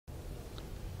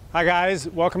Hi guys,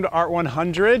 welcome to Art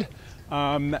 100.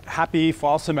 Happy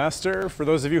fall semester. For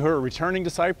those of you who are returning to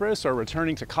Cypress or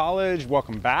returning to college,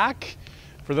 welcome back.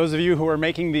 For those of you who are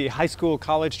making the high school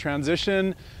college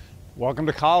transition, welcome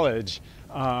to college.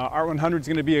 Art 100 is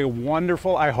going to be a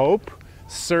wonderful, I hope,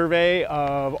 survey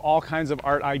of all kinds of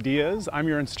art ideas. I'm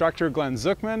your instructor, Glenn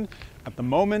Zuckman. At the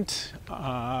moment,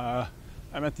 I'm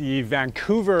at the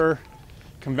Vancouver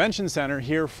Convention Center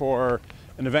here for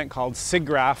an event called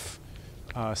SIGGRAPH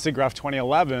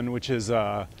 2011, which is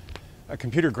a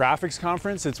computer graphics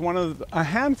conference. It's one of a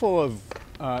handful of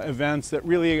events that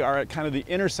really are at kind of the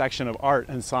intersection of art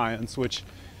and science, which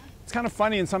it's kind of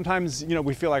funny, and sometimes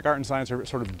we feel like art and science are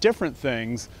sort of different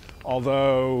things,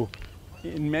 although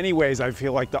in many ways I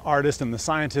feel like the artist and the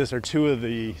scientist are two of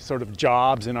the sort of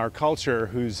jobs in our culture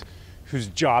whose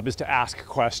job is to ask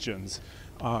questions,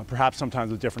 perhaps sometimes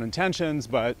with different intentions,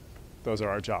 but those are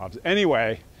our jobs.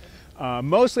 Anyway,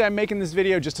 mostly I'm making this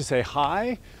video just to say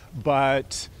hi,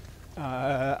 but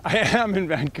I am in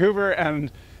Vancouver,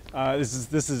 and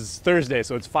this is Thursday,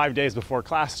 so it's 5 days before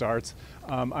class starts.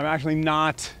 I'm actually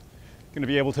not going to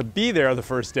be able to be there the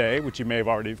first day, which you may have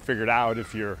already figured out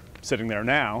if you're sitting there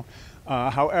now.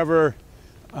 However,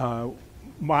 I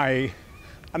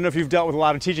don't know if you've dealt with a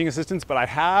lot of teaching assistants, but I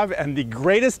have, and the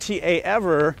greatest TA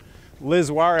ever,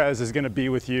 Liz Juarez, is going to be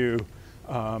with you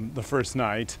the first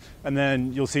night, and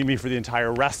then you'll see me for the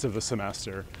entire rest of the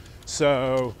semester.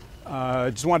 So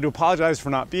just wanted to apologize for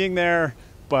not being there,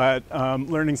 but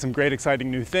learning some great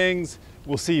exciting new things.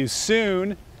 We'll see you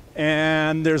soon,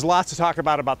 and there's lots to talk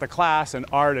about the class and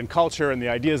art and culture and the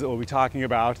ideas that we'll be talking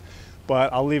about,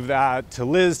 but I'll leave that to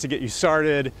Liz to get you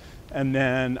started, and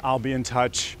then I'll be in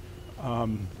touch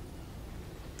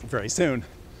very soon.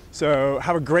 So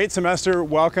have a great semester,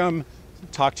 welcome,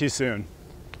 talk to you soon.